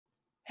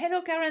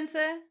Hello,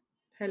 Karense.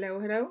 Hello,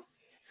 hello.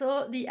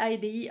 So, the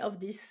idea of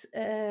this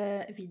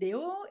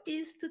video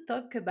is to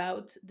talk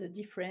about the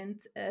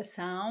different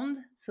sound.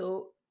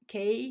 So,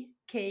 K,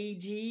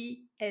 KG,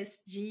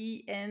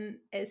 SG, and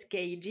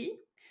SKJ,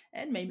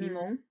 and maybe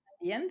more Mm, at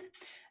the end.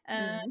 Uh,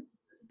 mm.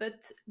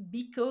 but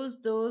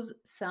because those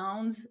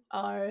sounds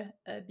are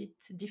a bit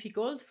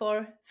difficult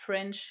for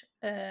French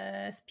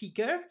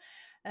speaker,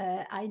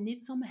 I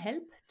need some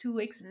help to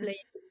Mm. explain.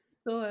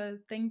 So,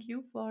 thank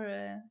you for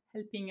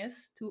helping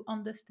us to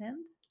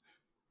understand.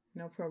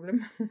 No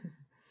problem.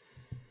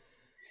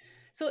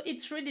 So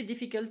it's really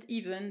difficult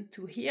even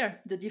to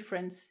hear the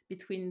difference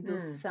between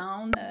those Mm,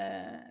 sounds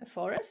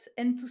for us,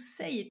 and to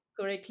say it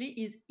correctly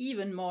is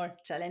even more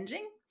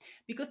challenging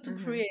because to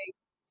mm-hmm, create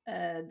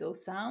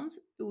those sounds,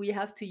 we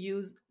have to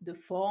use the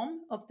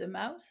form of the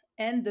mouth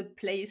and the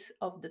place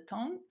of the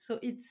tongue. So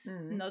it's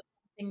mm, not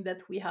something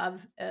that we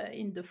have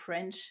in the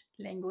French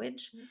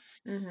language.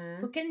 So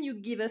mm-hmm. can you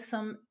give us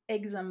some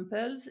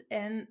examples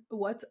and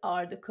what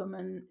are the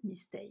common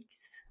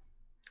mistakes?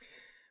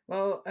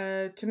 Well,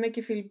 to make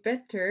you feel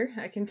better,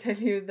 I can tell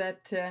you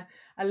that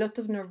a lot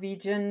of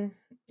Norwegian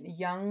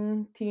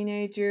young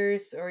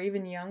teenagers or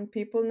even young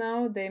people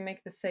now, they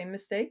make the same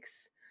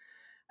mistakes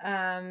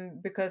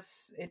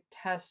because it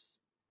has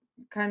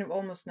kind of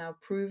almost now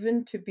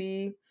proven to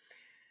be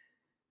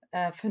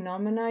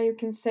phenomena, you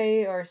can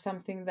say, or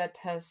something that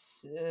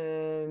has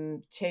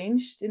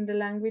changed in the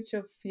language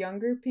of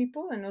younger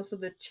people. And also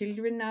the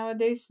children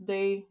nowadays,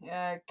 they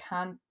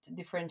can't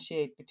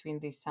differentiate between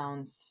these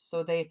sounds,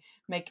 so they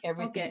make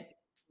everything Okay.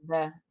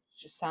 the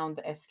sound,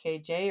 the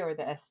SKJ or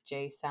the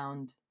SJ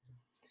sound.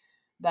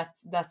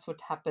 That's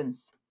what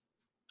happens.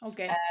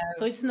 Okay.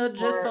 So it's not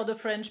just For for the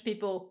French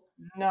people.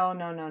 No,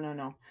 no, no, no,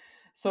 no.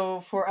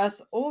 So for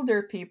us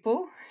older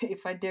people,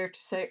 if I dare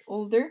to say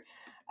older,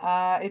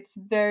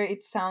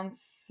 it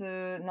sounds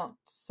not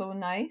so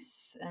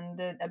nice and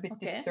a bit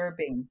Okay.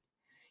 disturbing.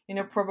 You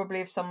know,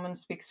 probably if someone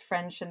speaks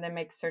French and they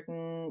make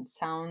certain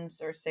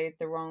sounds or say it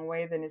the wrong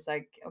way, then it's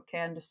like, okay,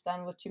 I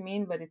understand what you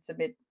mean, but it's a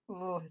bit,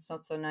 oh, it's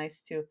not so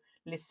nice to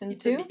listen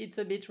to. It's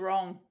a bit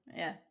wrong.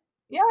 Yeah.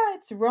 Yeah,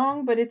 it's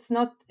wrong, but it's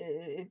not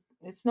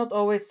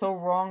always so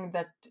wrong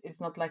that it's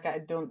not like I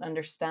don't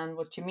understand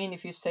what you mean.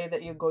 If you say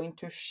that you're going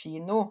to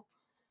Shino,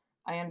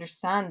 I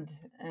understand.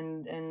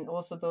 And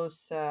also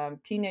those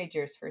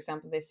teenagers, for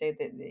example, they say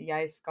that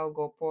jeg skal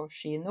gå på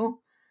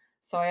kino.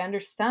 So I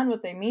understand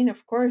what they mean,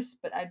 of course,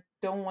 but I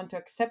don't want to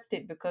accept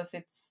it because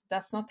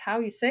that's not how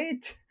you say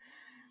it.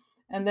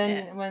 And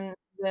Yeah. then when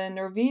the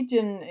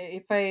Norwegian,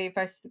 if I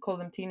call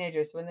them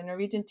teenagers, when the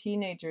Norwegian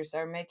teenagers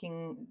are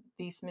making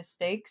these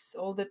mistakes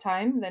all the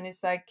time, then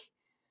it's like,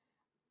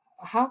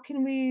 how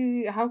can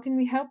we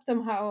help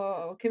them?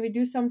 How can we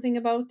do something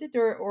about it?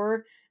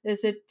 Or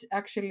is it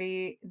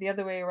actually the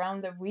other way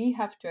around, that we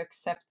have to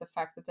accept the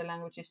fact that the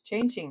language is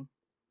changing?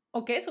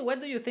 Okay. So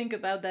what do you think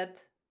about that?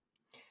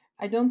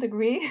 I don't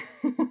agree.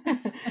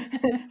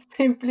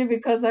 Simply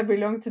because I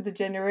belong to the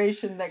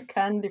generation that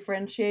can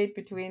differentiate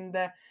between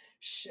the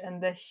sh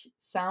and the sh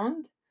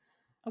sound.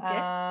 Okay.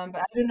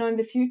 But I don't know in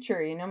the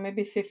future,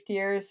 maybe 50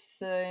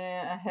 years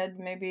ahead,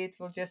 maybe it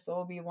will just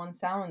all be one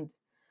sound.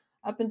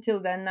 Up until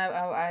then,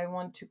 I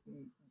want to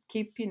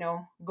keep,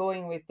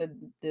 going with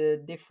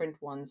the different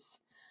ones,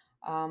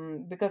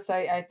 because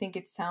I think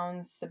it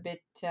sounds a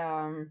bit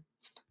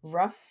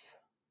rough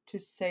to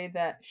say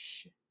that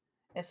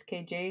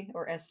SKJ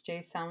or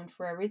SJ sound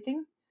for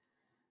everything.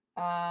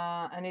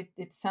 And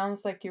it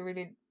sounds like you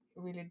really,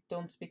 really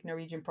don't speak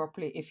Norwegian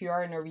properly if you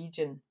are a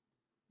Norwegian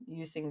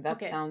using that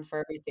Okay. sound for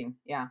everything.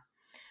 Yeah.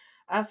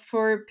 As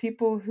for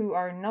people who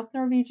are not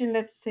Norwegian,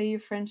 let's say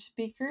French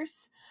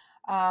speakers,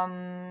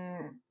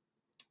 um,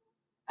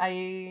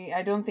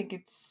 I don't think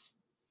it's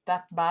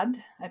that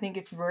bad. I think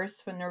it's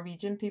worse when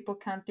Norwegian people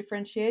can't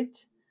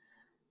differentiate.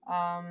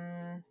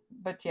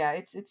 But yeah,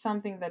 it's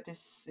something that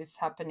is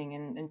happening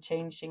and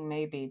changing,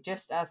 maybe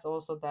just as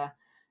also the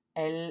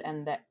L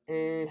and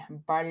the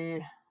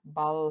ball,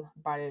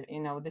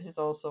 ball. This is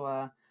also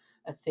a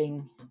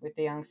thing with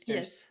the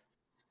youngsters.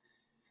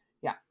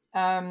 Yes.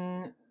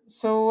 Yeah.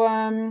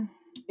 So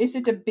is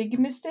it a big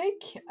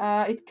mistake?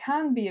 It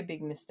can be a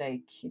big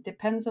mistake. It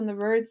depends on the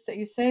words that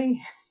you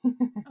say.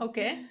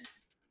 Okay.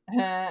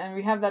 And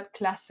we have that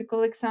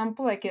classical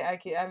example.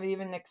 I've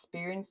even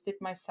experienced it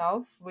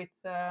myself with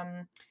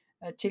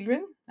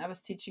children. I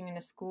was teaching in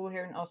a school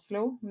here in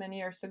Oslo many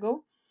years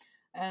ago,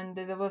 and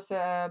there was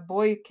a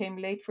boy who came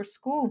late for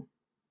school.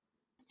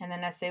 And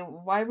then I say,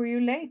 "Why were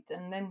you late?"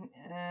 And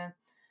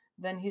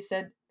then he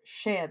said,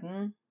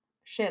 "Skjeden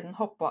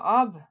hoppa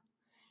av."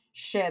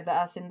 Skjede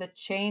as in the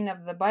chain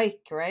of the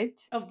bike, right?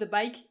 Of the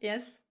bike.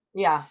 Yes.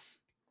 Yeah.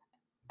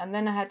 And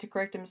then I had to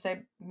correct him and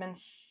say, men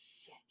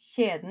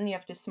kjeden, you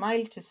have to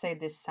smile to say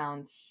this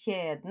sound.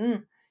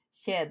 Kjeden,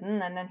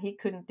 kjeden. And then he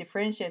couldn't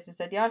differentiate. He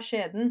said, yeah,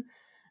 kjeden.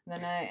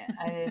 And then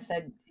I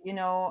said,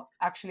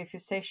 actually, if you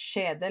say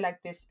skjede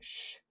like this,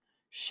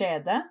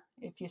 skjede,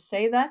 if you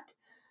say that,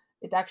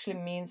 it actually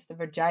means the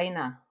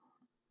vagina.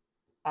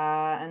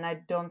 And I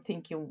don't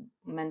think you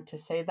meant to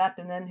say that.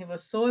 And then he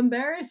was so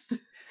embarrassed.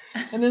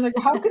 And he's like,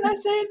 how can I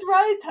say it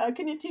right? How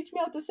can you teach me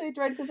how to say it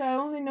right? Because I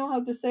only know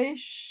how to say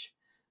shh.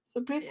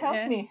 So please help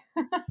Yeah. me.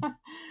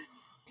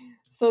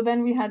 So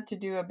then we had to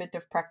do a bit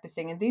of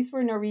practicing. And these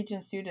were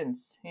Norwegian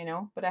students,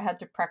 but I had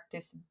to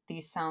practice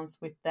these sounds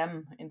with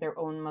them in their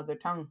own mother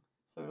tongue.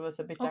 So it was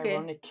a bit Okay.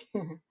 ironic.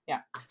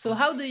 Yeah. So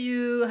how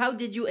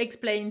did you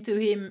explain to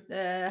him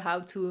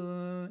how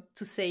to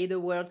say the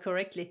word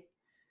correctly?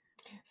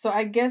 So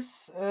I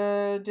guess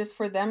just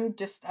for them,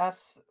 just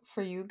as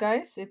for you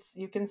guys,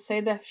 you can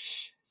say the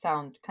sh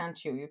sound,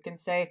 can't you? You can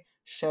say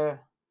sh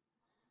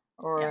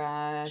or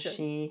Yeah. Sure.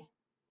 she,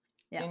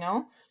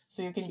 Yeah.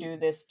 So you can She. do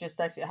this just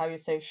like how you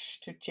say sh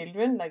to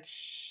children, like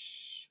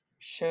sh,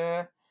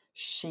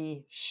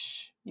 she,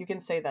 sh. You can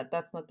say that.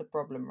 That's not the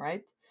problem,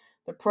 right?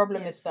 The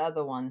problem is the Yes.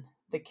 other one,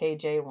 the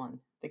KJ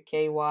one, the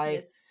KY,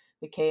 Yes.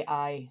 the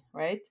KI,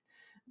 right?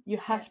 You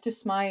Yeah. have to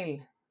smile.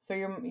 So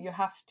you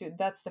have to.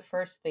 That's the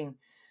first thing.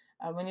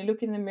 When you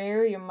look in the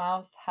mirror, your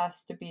mouth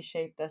has to be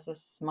shaped as a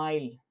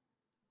smile.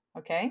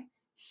 Okay.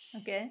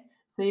 Okay.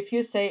 So if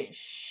you say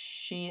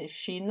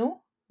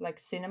shino, like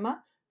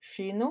cinema,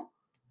 shino,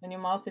 and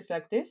your mouth is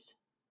like this,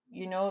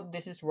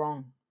 this is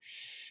wrong.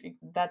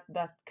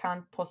 That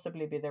can't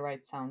possibly be the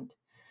right sound.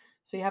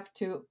 So you have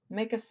to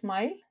make a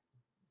smile.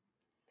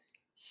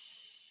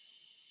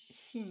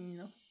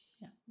 Chino.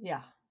 Yeah.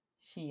 Yeah,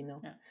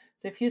 shino. Yeah.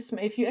 So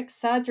if you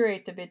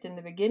exaggerate a bit in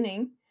the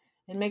beginning,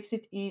 it makes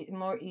it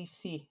more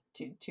easy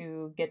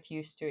to get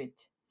used to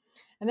it.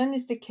 And then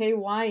it's the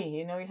KY,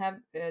 you have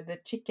the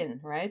chicken,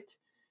 right?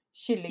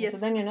 Shilling. So Yes.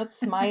 then you're not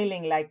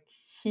smiling like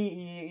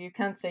you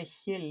can't say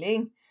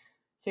shilling.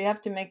 So you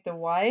have to make the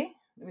Y,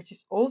 which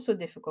is also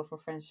difficult for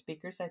French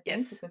speakers, I think,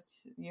 Yes.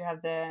 because you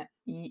have the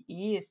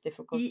E is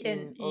difficult E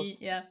N to E. also,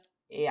 Yeah.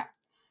 yeah.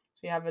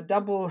 So you have a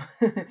double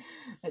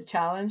a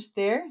challenge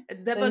there. A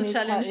double Then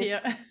challenge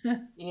here. it's,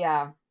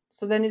 yeah.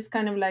 So then it's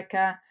kind of like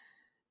uh,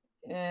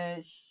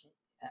 sh-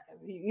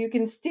 you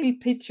can still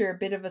picture a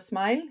bit of a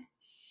smile,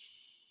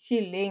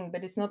 shilling,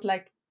 but it's not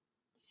like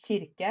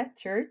kirke,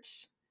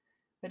 church,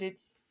 but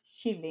it's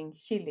shilling.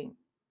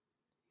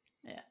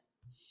 Yeah.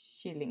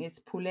 Shilling. It's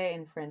poulet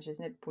in French,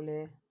 isn't it?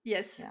 Poulet.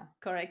 Yes. Yeah.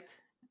 Correct.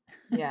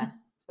 Yeah.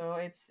 So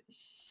it's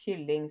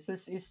shilling. So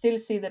you still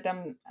see that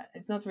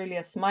it's not really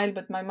a smile,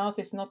 but my mouth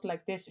is not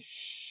like this.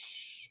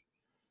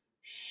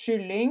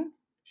 Shilling.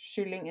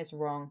 Shilling is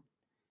wrong.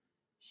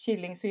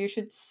 Shilling. So you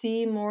should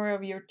see more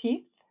of your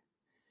teeth.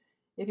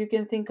 If you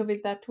can think of Okay.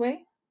 it that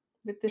way,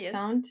 with the Yes.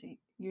 sound,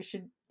 you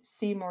should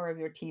see more of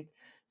your teeth.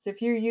 So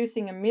if you're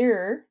using a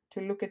mirror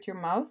to look at your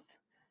mouth,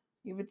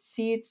 you would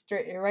see it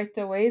straight right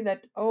away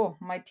that, oh,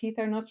 my teeth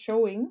are not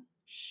showing.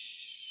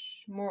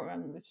 Shh, more,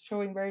 it's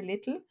showing very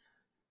little.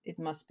 It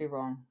must be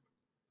wrong.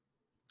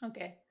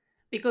 Okay.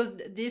 Because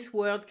this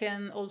word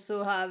can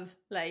also have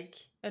like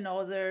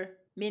another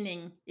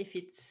meaning if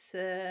it's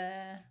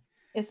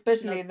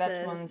Especially not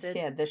that one, said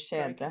correctly.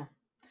 skjede.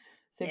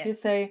 So if Yeah. you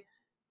say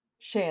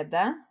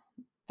skjede,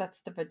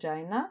 that's the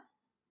vagina.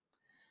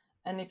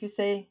 And if you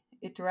say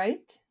it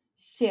right,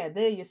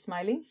 kjede, you're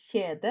smiling.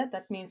 Kjede,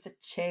 that means a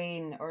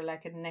chain or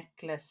like a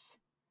necklace.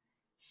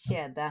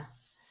 Kjede.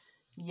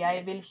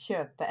 Jeg vil Yes.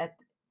 kjøpe et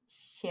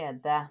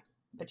kjede.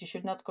 But you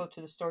should not go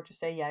to the store to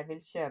say jeg vil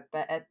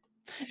kjøpe et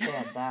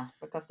kjede.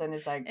 Because then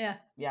it's like, Yeah.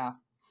 yeah,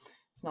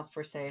 it's not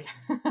for sale.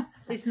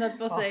 It's not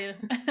for well, sale.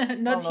 well,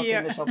 Not not in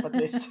here. the shop at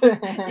least.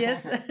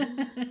 Yes.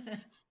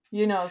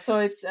 So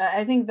it's,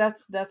 I think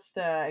that's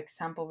the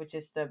example which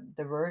is the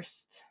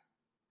worst.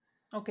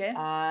 Okay.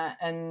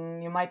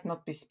 And you might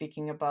not be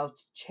speaking about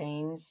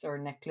chains or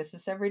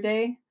necklaces every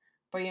day,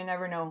 but you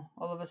never know.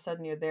 All of a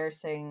sudden, you're there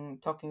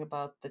talking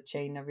about the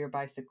chain of your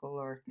bicycle,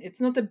 or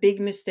it's not a big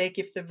mistake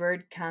if the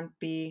word can't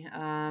be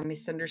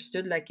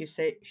misunderstood. Like you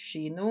say,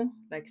 shino,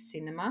 like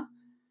cinema,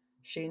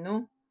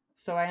 shino.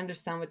 So I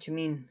understand what you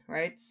mean,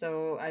 right?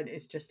 So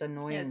it's just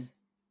annoying, Yes.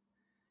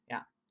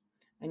 yeah.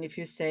 And if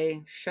you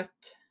say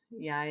kjøtt,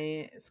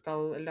 jeg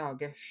skal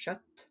lage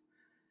kjøtt,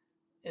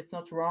 it's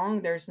not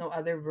wrong. There's no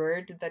other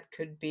word that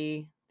could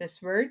be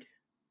this word,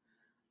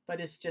 but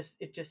it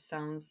just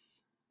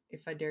sounds,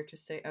 if I dare to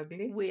say,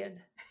 ugly. Weird.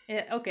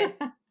 Yeah. Okay.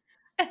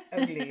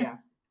 Ugly, yeah.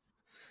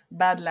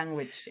 Bad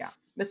language, yeah.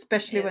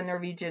 Especially when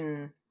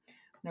Yes.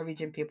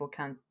 Norwegian people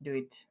can't do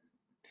it.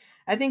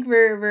 I think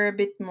we're a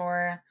bit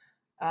more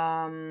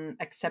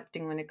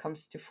accepting when it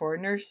comes to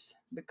foreigners,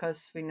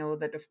 because we know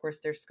that of course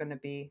there's going to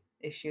be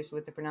issues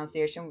with the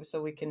pronunciation,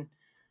 so we can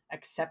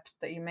accept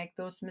that you make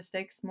those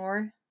mistakes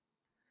more.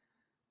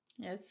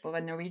 Yes. But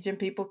when Norwegian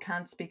people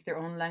can't speak their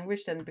own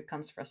language, then it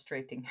becomes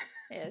frustrating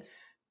Yes.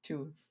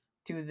 to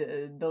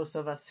those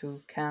of us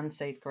who can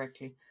say it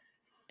correctly.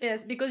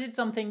 Yes, because it's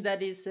something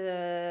that is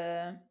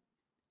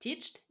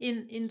taught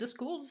in the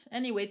schools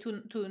anyway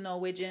to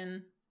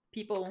Norwegian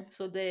people.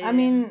 So I they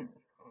mean,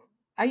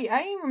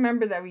 I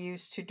remember that we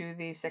used to do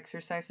these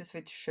exercises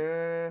with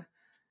sjø,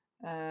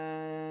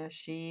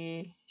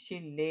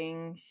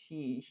 shilling,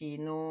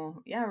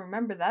 no. Yeah, I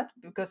remember that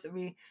because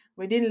we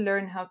didn't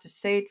learn how to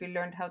say it. We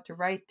learned how to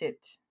write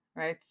it.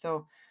 right?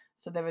 So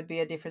there would be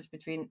a difference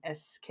between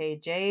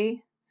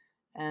SKJ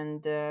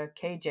and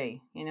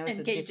KJ. It's And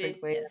a different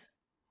KJ, way. yes.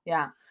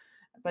 Yeah,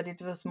 but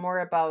it was more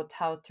about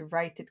how to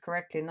write it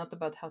correctly, not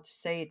about how to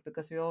say it,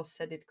 because we all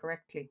said it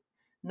correctly.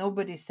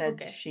 Nobody said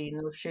Okay. skin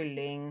or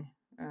kylling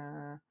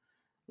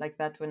like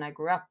that when I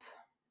grew up.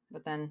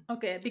 But then,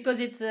 Okay,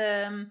 because it's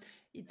a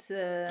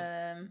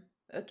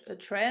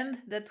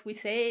trend that we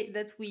say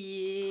that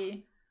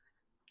we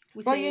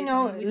well, say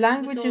some we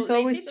language saw is lately,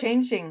 always but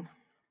changing.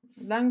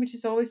 Language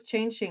is always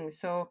changing.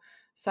 So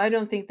I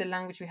don't think the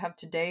language we have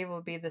today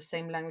will be the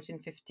same language in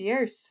 50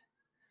 years.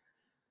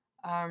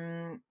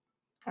 Um,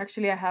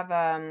 Actually, I have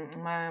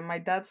my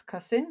dad's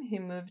cousin. He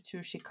moved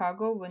to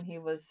Chicago when he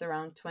was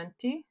around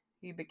 20.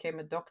 He became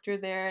a doctor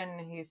there, and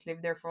he's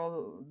lived there for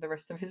all the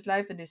rest of his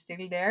life, and he's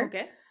still there.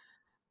 okay.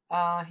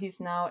 He's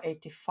now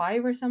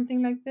 85 or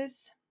something like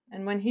this.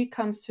 And when he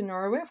comes to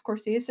Norway, of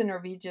course, he is a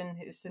Norwegian.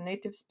 He's a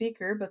native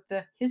speaker, but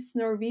his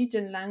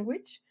Norwegian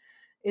language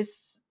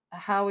is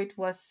how it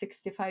was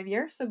 65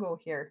 years ago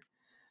here.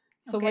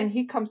 So when Okay.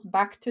 he comes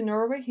back to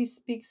Norway, he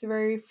speaks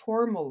very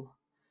formal.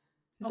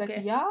 He's like,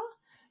 Okay. ja,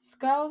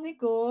 skal vi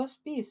gå og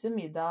spise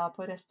middag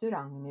på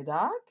restauranten i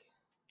dag?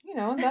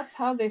 That's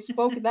how they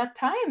spoke at that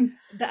time.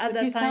 At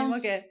But he that time, sounds,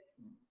 okay.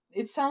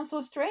 it sounds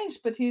so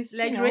strange, but he's,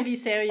 Like really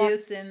back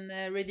serious and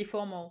really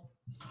formal.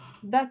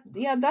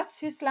 yeah, that's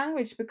his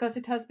language because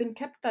it has been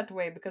kept that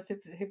way because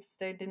he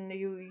stayed in the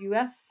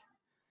US.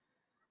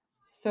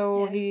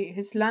 So Yeah.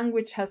 his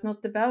language has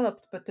not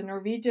developed, but the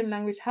Norwegian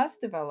language has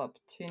developed,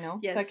 So I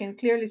Yes. can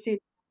clearly see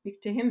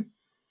speak to him.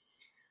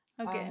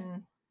 Okay.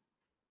 Um,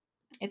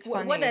 it's What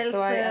funny. So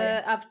else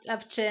I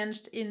have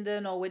changed in the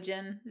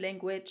Norwegian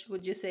language,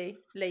 would you say,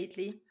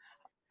 lately?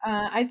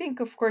 I think,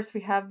 of course,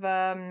 we have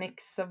a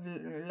mix of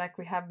like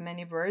we have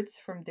many words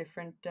from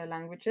different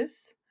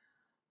languages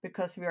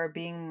because we are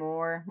being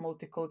more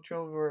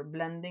multicultural. We're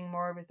blending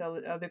more with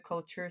other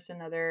cultures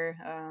and other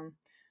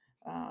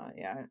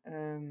yeah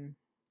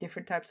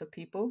different types of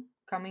people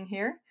coming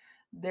here.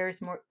 There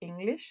is more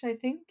English, I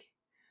think.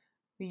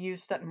 We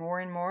use that more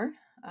and more.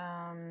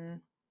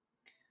 And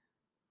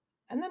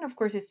then, of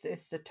course,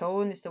 it's the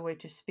tone, it's the way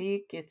to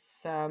speak.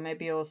 It's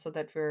maybe also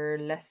that we're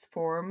less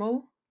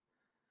formal.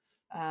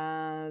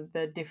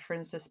 The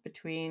differences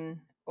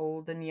between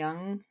old and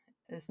young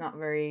is not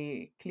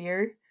very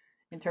clear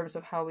in terms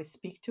of how we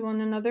speak to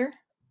one another.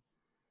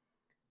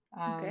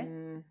 Okay.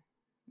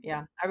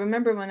 Yeah, I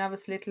remember when I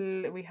was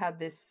little, we had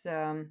this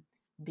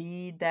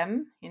the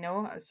them,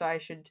 so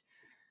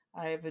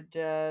I would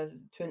to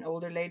an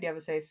older lady, I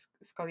would say,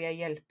 Skal jeg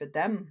hjelpe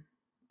dem?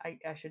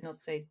 I should not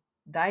say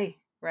deg,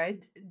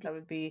 right? That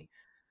would be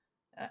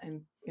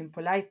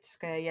impolite.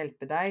 Skal jeg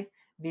hjelpe deg?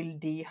 Vil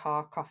de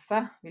ha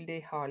kaffe? Vil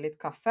de ha litt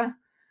kaffe?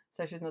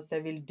 So I should not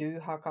say, will du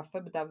ha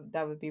kaffe? But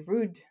that would be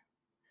rude.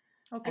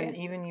 And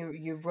Okay. even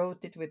you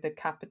wrote it with a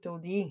capital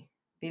D.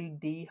 Vil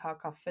de ha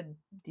kaffe?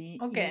 D-E,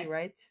 Okay.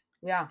 right?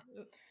 Yeah.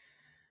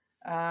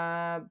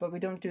 But we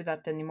don't do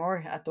that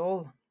anymore at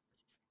all.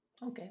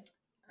 Okay.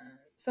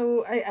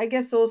 So I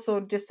guess also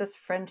just as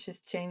French is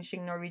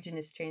changing, Norwegian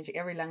is changing,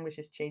 every language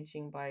is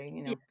changing by,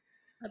 Yeah,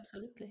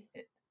 absolutely.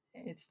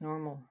 it's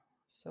normal.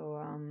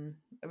 So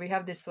we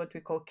have this what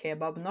we call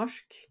kebab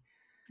norsk,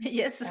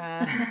 Yes.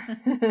 uh,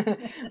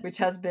 which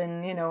has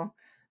been,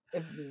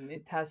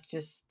 it has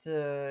just,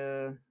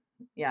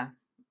 yeah,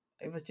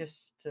 it was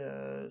just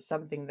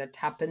something that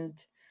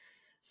happened.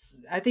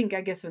 I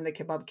guess when the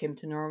kebab came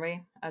to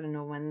Norway, I don't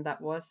know when that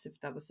was, if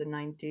that was the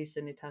 90s,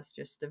 and it has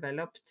just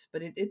developed.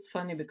 But it's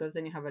funny because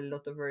then you have a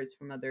lot of words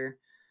from other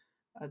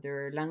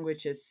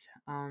languages.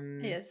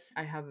 Yes.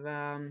 I have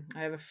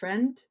a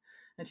friend,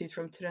 and she's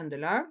from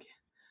Trøndelag,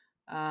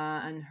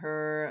 and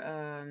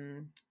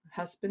her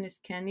husband is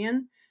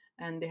Kenyan,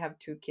 and they have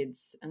two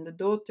kids. And the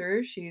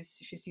daughter,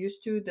 she's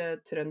used to the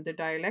Trønder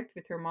dialect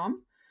with her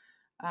mom,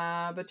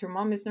 but her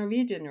mom is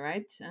Norwegian,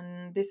 right?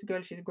 And this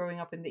girl, she's growing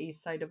up in the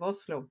east side of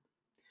Oslo.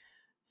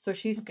 So Okay.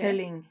 she's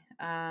telling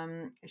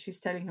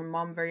her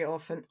mom very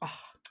often, oh,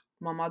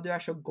 mamma, du er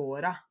så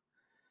gåra.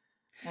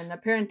 And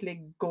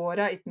apparently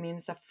Gora, it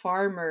means a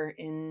farmer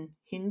in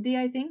Hindi,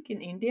 I think,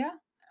 in India,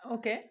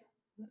 Okay.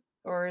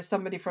 or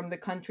somebody from the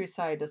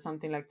countryside or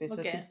something like this.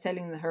 So she's Okay.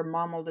 telling her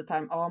mom all the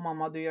time, oh,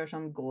 mamma, du gjør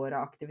sånn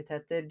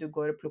Gora-aktiviteter. Du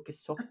går og plukker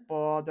sopp,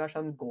 og du er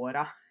sånn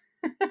Gora.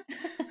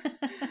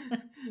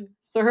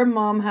 So her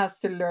mom has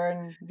to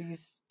learn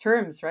these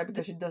terms, right?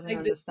 Because she doesn't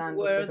Like the understand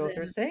what her words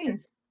daughter is and saying.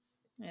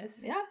 yes.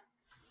 Yes. Yeah.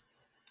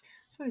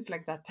 So it's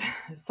like that.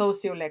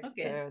 Sociolect,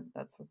 Okay.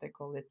 that's what they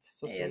call it. Yes.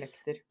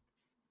 Sociolekter.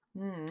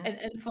 Mm.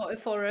 And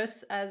for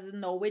us as a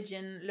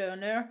Norwegian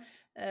learner,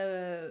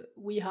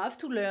 we have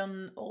to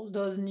learn all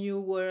those new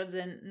words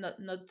and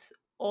not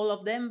all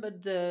of them,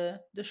 but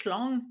the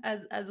slang,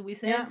 as we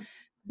said, Yeah.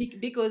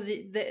 because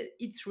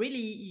it's really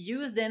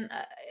used, and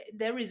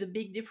there is a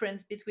big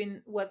difference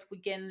between what we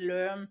can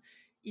learn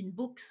in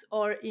books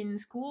or in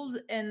schools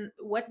and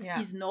what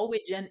Yeah. is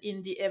Norwegian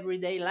in the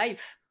everyday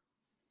life.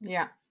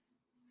 Yeah.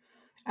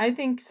 I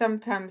think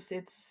sometimes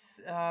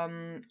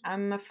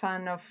I'm a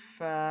fan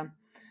of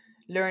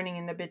learning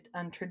in a bit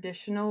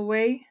untraditional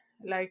way.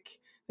 Like,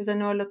 because I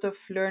know a lot of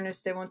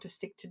learners, they want to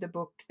stick to the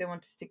book, they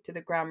want to stick to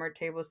the grammar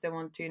tables, they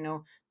want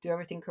to, do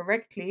everything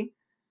correctly.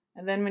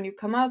 And then when you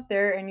come out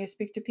there and you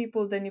speak to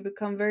people, then you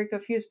become very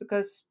confused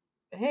because,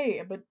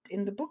 hey, but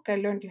in the book I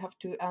learned you have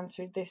to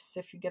answer this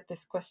if you get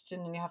this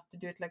question and you have to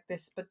do it like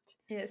this. But,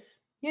 Yes.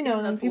 It's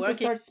when not people working.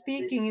 start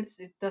speaking, it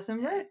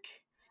doesn't Yeah. work.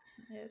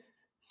 Yes.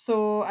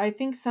 So I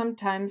think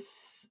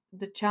sometimes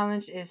the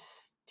challenge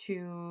is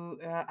to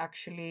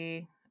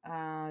actually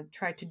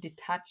try to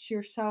detach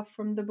yourself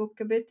from the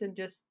book a bit and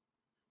just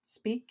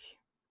speak.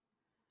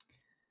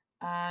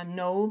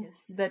 Know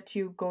Yes. that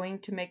you're going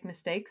to make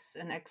mistakes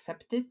and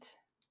accept it.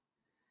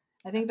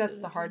 I think that's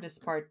the Absolutely.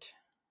 hardest part.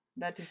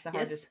 That is the Yes.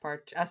 hardest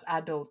part as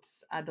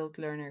adult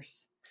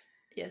learners.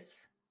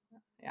 Yes.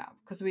 Yeah,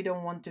 because we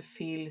don't want to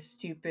feel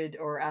stupid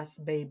or as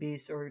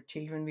babies or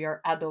children. We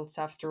are adults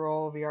after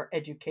all. We are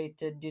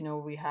educated.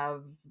 We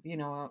have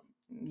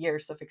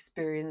years of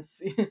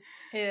experience.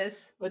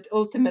 Yes. But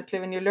ultimately,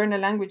 when you learn a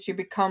language, you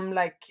become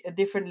like a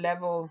different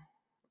level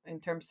in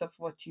terms of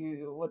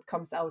what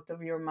comes out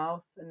of your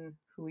mouth and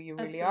who you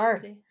really are.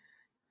 Absolutely.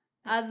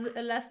 Yeah. As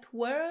a last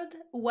word,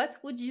 what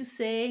would you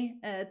say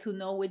to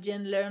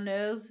Norwegian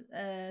learners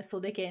so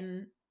they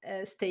can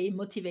stay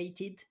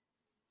motivated?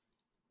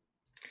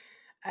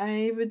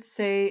 I would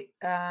say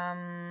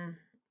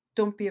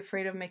don't be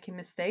afraid of making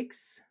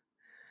mistakes.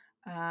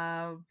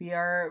 We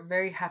are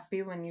very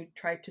happy when you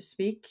try to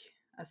speak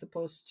as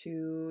opposed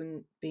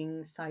to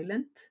being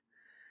silent.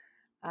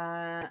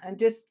 And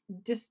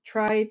just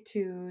try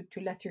to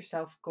let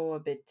yourself go a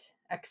bit.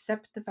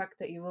 Accept the fact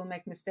that you will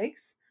make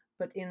mistakes,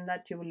 but in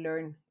that you will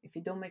learn. If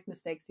you don't make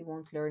mistakes, you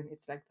won't learn.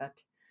 It's like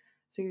that.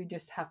 So you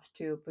just have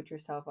to put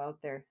yourself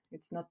out there.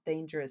 It's not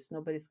dangerous.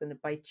 Nobody's going to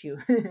bite you.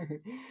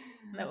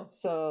 No.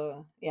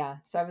 So yeah.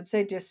 So I would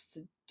say just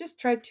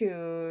try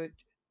to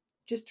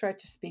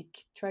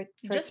speak. Try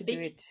Just to do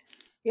speak. it.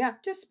 Yeah,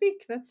 just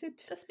speak. That's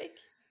it. Just speak.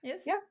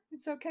 Yes. Yeah,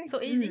 it's okay.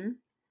 So easy.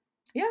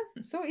 Yeah,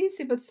 so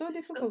easy but so So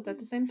difficult at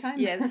the easy. same time.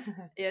 Yes.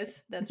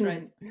 Yes, that's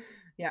right.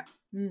 Yeah.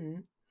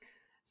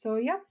 So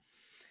yeah,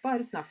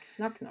 bare snakk.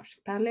 Snakk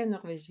norsk. Parle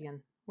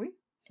norvégien. Oui,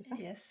 c'est ça.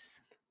 Yes.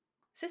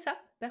 C'est ça.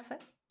 Parfait.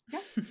 Yeah.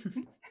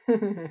 Oui.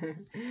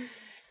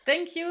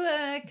 Thank you,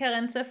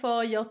 Karense,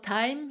 for your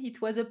time.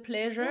 It was a You're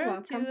pleasure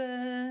welcome.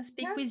 to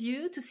speak Yeah. with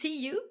you, to see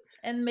you,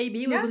 and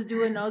maybe we Yeah. will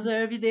do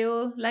another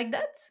video like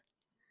that.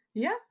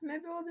 Yeah,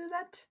 maybe we'll do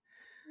that.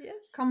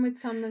 Yes. Come with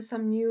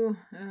some new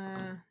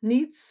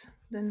needs,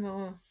 then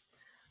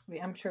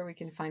I'm sure we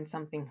can find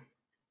something.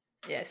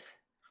 Yes,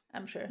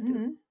 I'm sure too.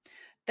 Mhm.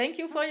 Thank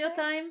you for your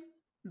Okay. time.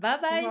 Bye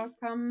You're bye.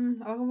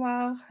 welcome. Au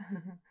revoir.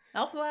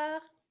 Au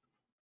revoir.